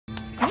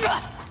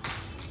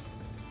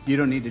You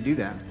don't need to do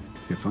that.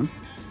 You have fun?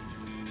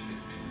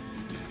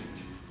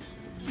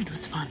 It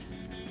was fun.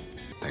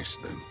 Thanks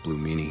to the blue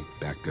meanie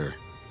back there.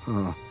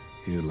 Oh,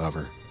 you love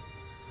her.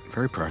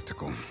 Very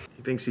practical.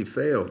 He thinks he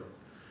failed.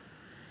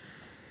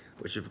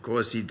 Which, of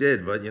course, he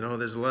did, but, you know,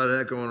 there's a lot of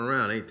that going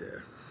around, ain't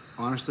there?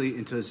 Honestly,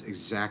 until this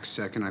exact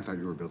second, I thought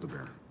you were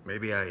Build-A-Bear.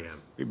 Maybe I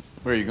am.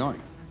 Where are you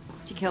going?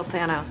 To kill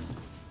Thanos.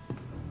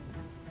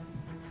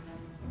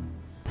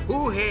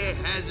 Who here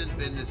hasn't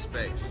been to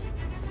space?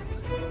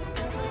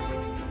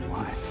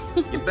 Why?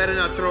 You better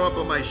not throw up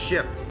on my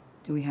ship.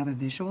 Do we have a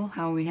visual?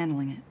 How are we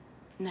handling it?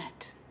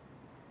 Nat,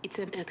 it's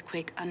an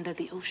earthquake under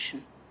the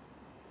ocean.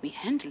 We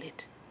handle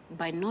it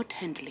by not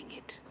handling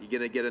it. You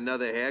gonna get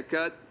another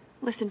haircut?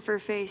 Listen,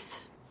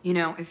 Furface. You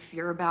know, if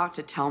you're about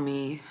to tell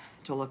me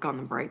to look on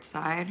the bright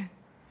side,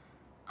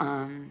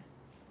 I'm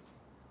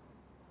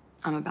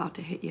about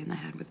to hit you in the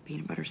head with a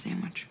peanut butter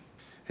sandwich.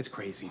 It's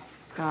crazy.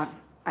 Scott,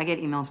 I get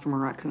emails from a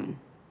raccoon,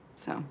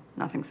 so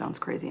nothing sounds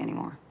crazy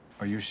anymore.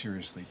 Are you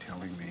seriously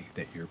telling me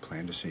that your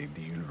plan to save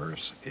the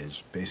universe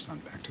is based on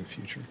Back to the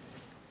Future?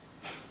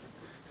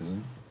 Isn't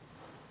it?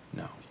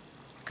 No.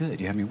 Good,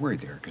 you had me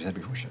worried there, because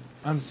that'd be horseshit.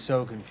 I'm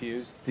so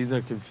confused. These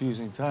are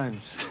confusing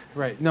times.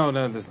 Right. No,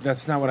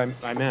 that's not what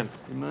I meant.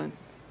 You mind?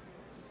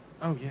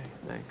 Oh, yeah.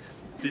 Thanks.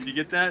 Did you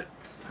get that?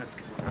 That's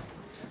good. Do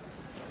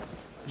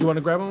you want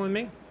to grab one with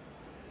me?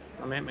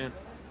 I'm Ant-Man.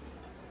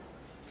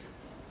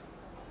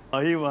 Oh,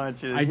 he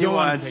wants you. I He don't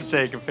want wants to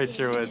take a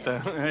picture with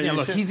them. Yeah,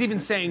 look, he's even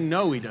saying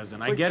no, he doesn't.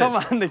 I get come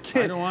it. on, the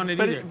kid. I don't want it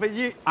but, either. But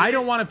you, I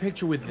don't want a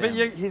picture with them.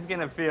 but he's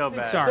gonna feel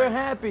bad. Sorry. They're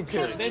happy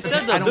kids. They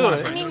said I they'll don't do want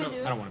it. to.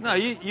 I don't want to. No,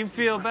 you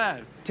feel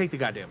bad. Take the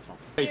goddamn phone.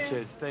 Hey,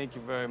 kids, thank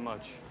you very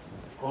much.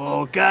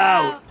 Look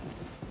out!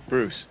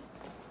 Bruce.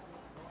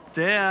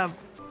 Damn.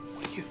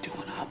 What are you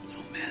doing up,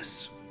 little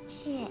miss?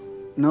 Shit.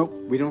 Nope,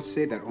 we don't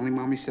say that. Only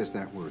Mommy says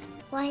that word.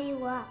 Why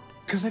you up?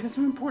 Because I got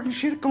some important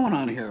shit going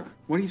on here.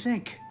 What do you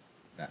think?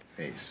 That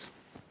face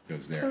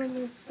goes Tell there.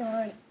 me the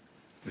story.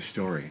 The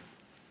story.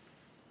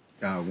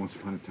 Once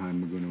upon a time,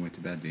 Maguna went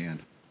to bed, the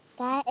end.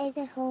 That is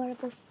a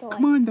horrible story.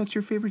 Come on, that's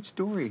your favorite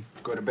story.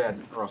 Go to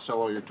bed, or I'll sell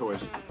all your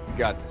toys. You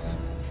got this.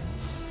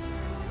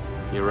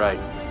 You're right.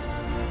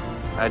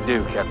 I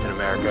do, Captain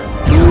America.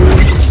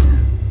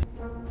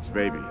 It's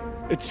baby.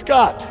 It's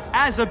Scott.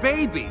 As a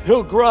baby.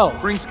 He'll grow.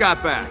 Bring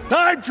Scott back.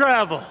 Time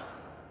travel.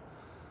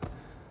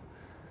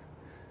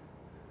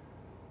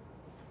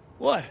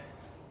 What?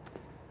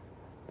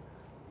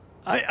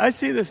 I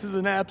see this as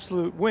an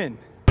absolute win.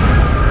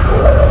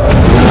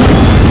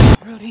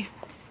 Brody,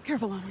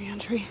 careful on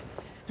re-entry.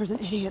 There's an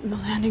idiot in the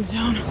landing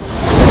zone.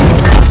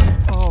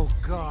 Oh,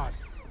 God.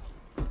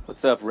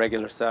 What's up,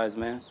 regular size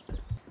man?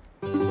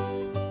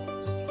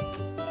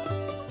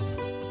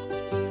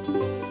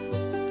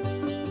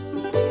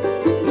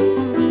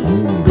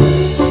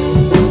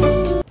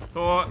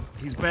 Thor,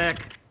 he's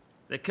back.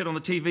 That kid on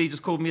the TV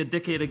just called me a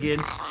dickhead again.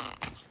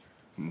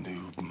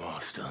 Noob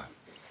Master.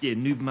 Yeah,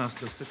 Noob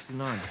Master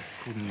 69.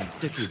 Called me a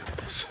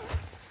dickhead.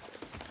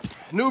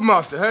 Noob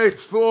Master, hey,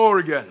 it's Thor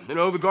again. You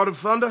know, the god of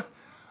thunder?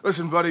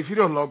 Listen, buddy, if you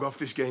don't log off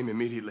this game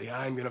immediately,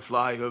 I'm gonna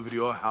fly over to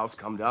your house,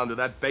 come down to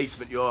that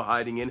basement you're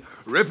hiding in,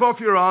 rip off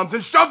your arms,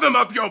 and shove them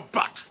up your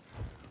butt!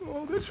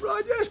 Oh, that's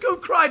right. Yes, go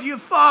cry to your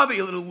father,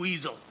 you little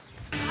weasel.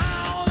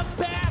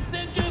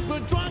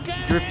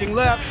 Drifting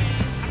left.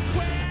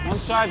 One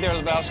side there,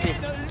 Lebowski.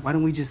 Why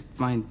don't we just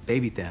find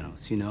baby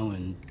Thanos, you know,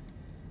 and...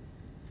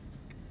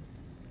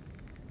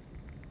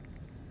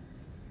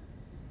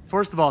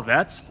 First of all,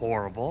 that's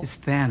horrible. It's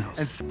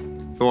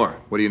Thanos. Thor,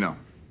 what do you know?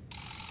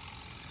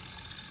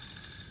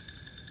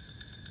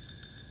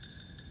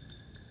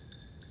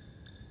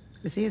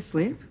 Is he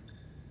asleep?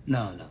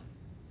 No.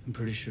 I'm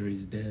pretty sure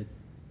he's dead.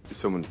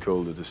 Someone's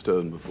called it a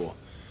stone before.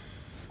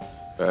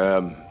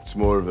 It's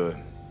more of a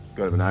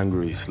kind of an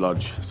angry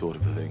sludge sort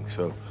of a thing.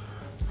 So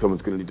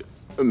someone's gonna need to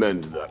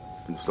amend that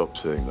and stop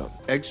saying that.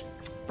 Eggs?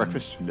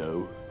 Breakfast?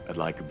 No, I'd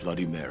like a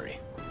Bloody Mary.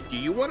 Do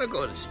you want to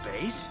go to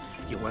space?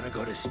 You want to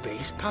go to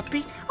space,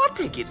 puppy? I'll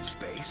take you to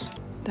space.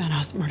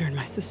 Thanos murdered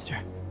my sister.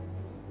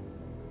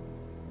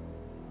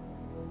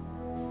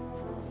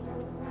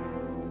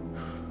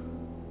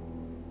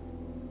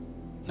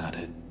 Not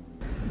it.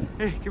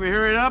 Hey, can we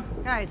hurry it up?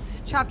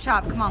 Guys, chop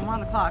chop. Come on, we're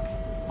on the clock.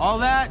 All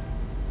that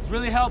is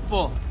really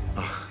helpful.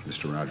 Ugh,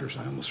 Mr. Rogers,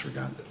 I almost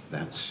forgot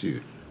that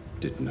suit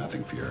did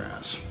nothing for your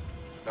ass.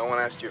 No one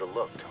asked you to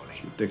look, Tony.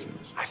 It's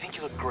ridiculous. I think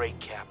you look great,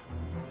 Cap.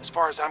 As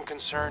far as I'm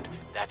concerned,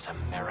 that's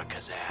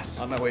America's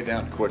ass. On my way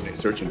down to coordinate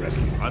search and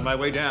rescue. On my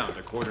way down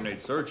to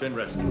coordinate search and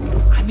rescue.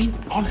 I mean,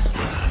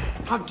 honestly,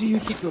 how do you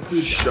keep your food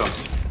down?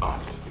 Shut up.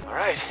 All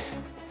right.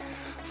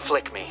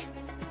 Flick me.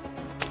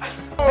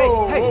 Hey,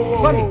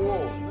 buddy.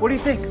 What do you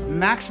think?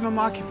 Maximum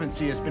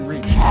occupancy has been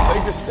reached.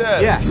 Take the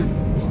steps. Yes.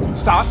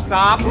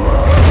 Stop.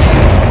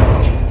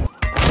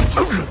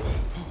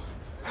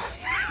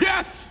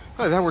 Yes!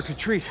 Oh, that worked a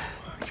treat.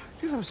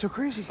 Dude, that was so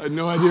crazy. I had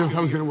no idea if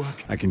that was gonna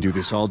work. I can do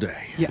this all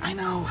day. Yeah, I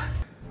know.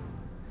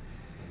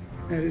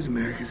 That is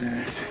America's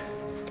ass.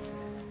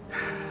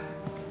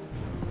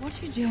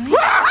 What you doing?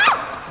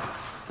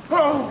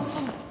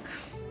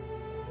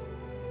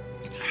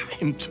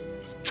 came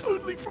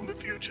totally from the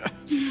future.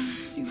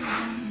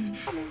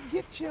 Come and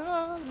get your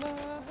love.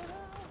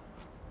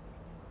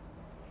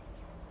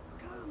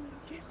 Come and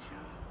get your.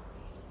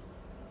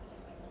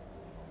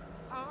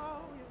 Oh,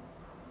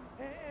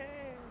 yeah.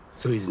 Hey.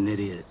 So he's an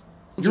idiot.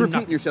 You're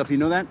repeating yourself, you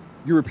know that?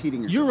 You're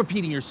repeating yourself. You're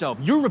repeating yourself.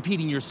 You're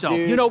repeating yourself.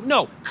 Dude, You know,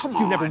 no. come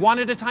You never on.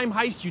 wanted a time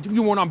heist.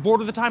 You weren't on board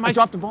with the time heist. I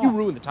dropped the ball. You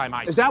ruined the time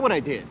heist. Is that what I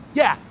did?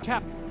 Yeah,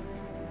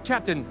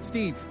 Captain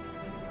Steve.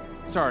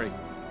 Sorry,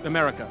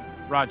 America.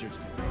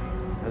 Rogers.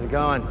 How's it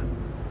going?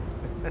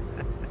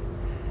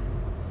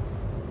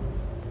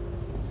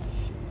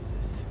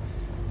 Jesus.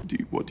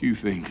 What do you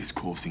think is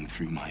coursing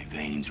through my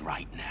veins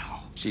right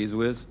now? Cheese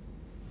whiz.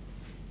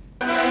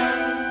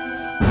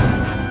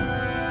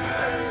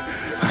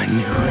 I knew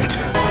it.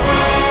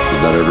 Is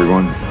that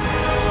everyone?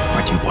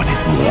 What, you wanted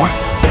more?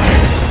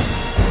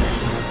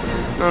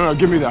 No,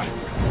 give me that.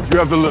 You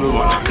have the little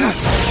one.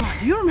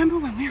 Do you remember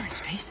when we were in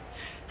space?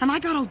 And I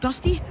got all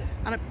dusty,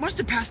 and I must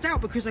have passed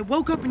out because I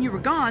woke up and you were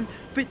gone,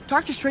 but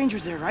Dr. Strange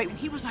was there, right? And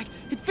he was like,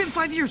 it's been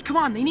 5 years, come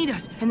on, they need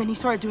us. And then he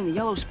started doing the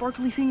yellow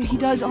sparkly thing that he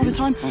does all the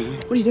time.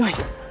 What are you doing?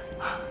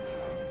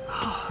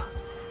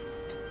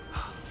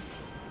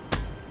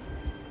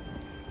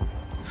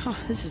 Oh,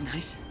 this is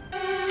nice.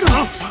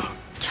 Don't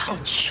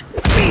touch me.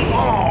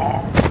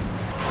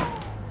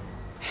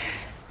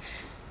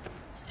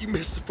 You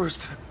missed the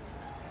first time.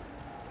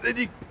 Then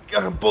you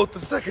got them both the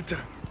second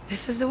time.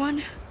 This is the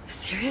one?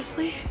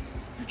 Seriously?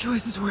 Your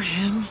choices were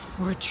him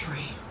or a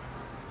tree.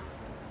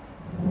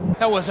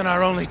 That wasn't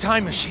our only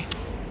time machine.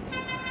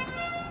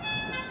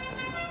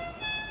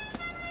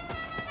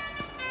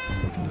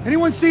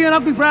 Anyone see an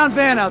ugly brown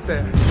van out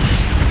there?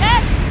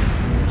 Yes!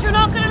 But you're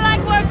not gonna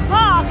like where it's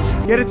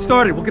parked! Get it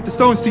started. We'll get the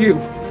stones to you.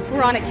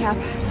 We're on it, Cap.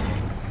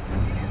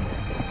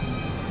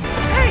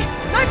 Hey,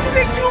 nice to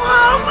meet you.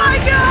 Oh my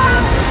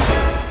God!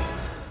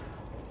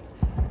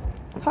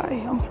 Hi,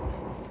 I'm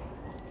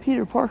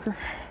Peter Parker.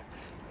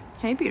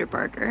 Hey, Peter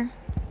Parker.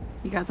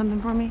 You got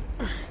something for me? I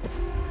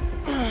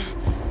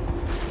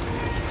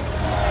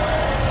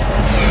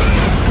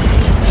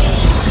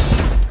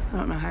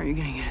don't know how you're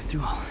gonna get it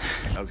through all of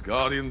that. As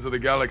Guardians of the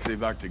Galaxy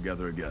back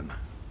together again.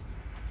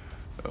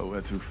 Oh, where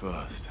to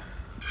first?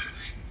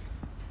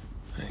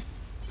 Hey.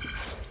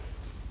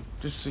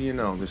 Just so you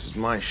know, this is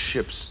my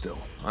ship still.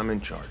 I'm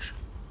in charge.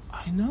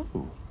 I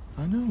know,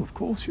 of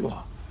course you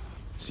are.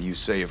 So you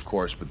say, of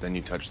course, but then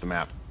you touch the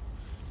map.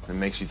 It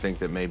makes you think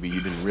that maybe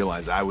you didn't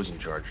realize I was in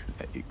charge.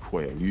 Hey,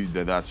 Quail,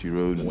 that's your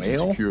own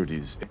Whale?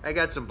 insecurities. I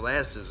got some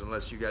blasters,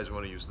 unless you guys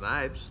want to use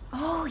knives.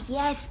 Oh,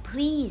 yes,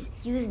 please.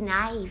 Use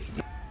knives.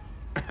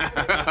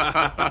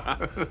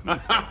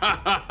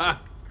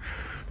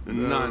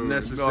 Not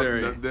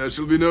necessary. There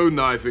shall be no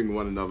knifing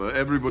one another.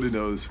 Everybody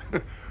knows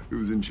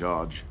who's in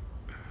charge.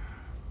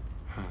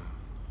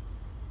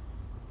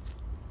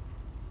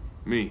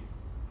 Me.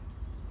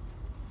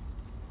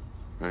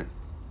 Right?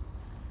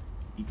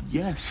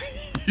 Yes,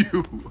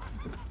 you.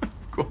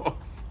 Of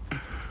course.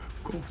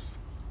 Of course.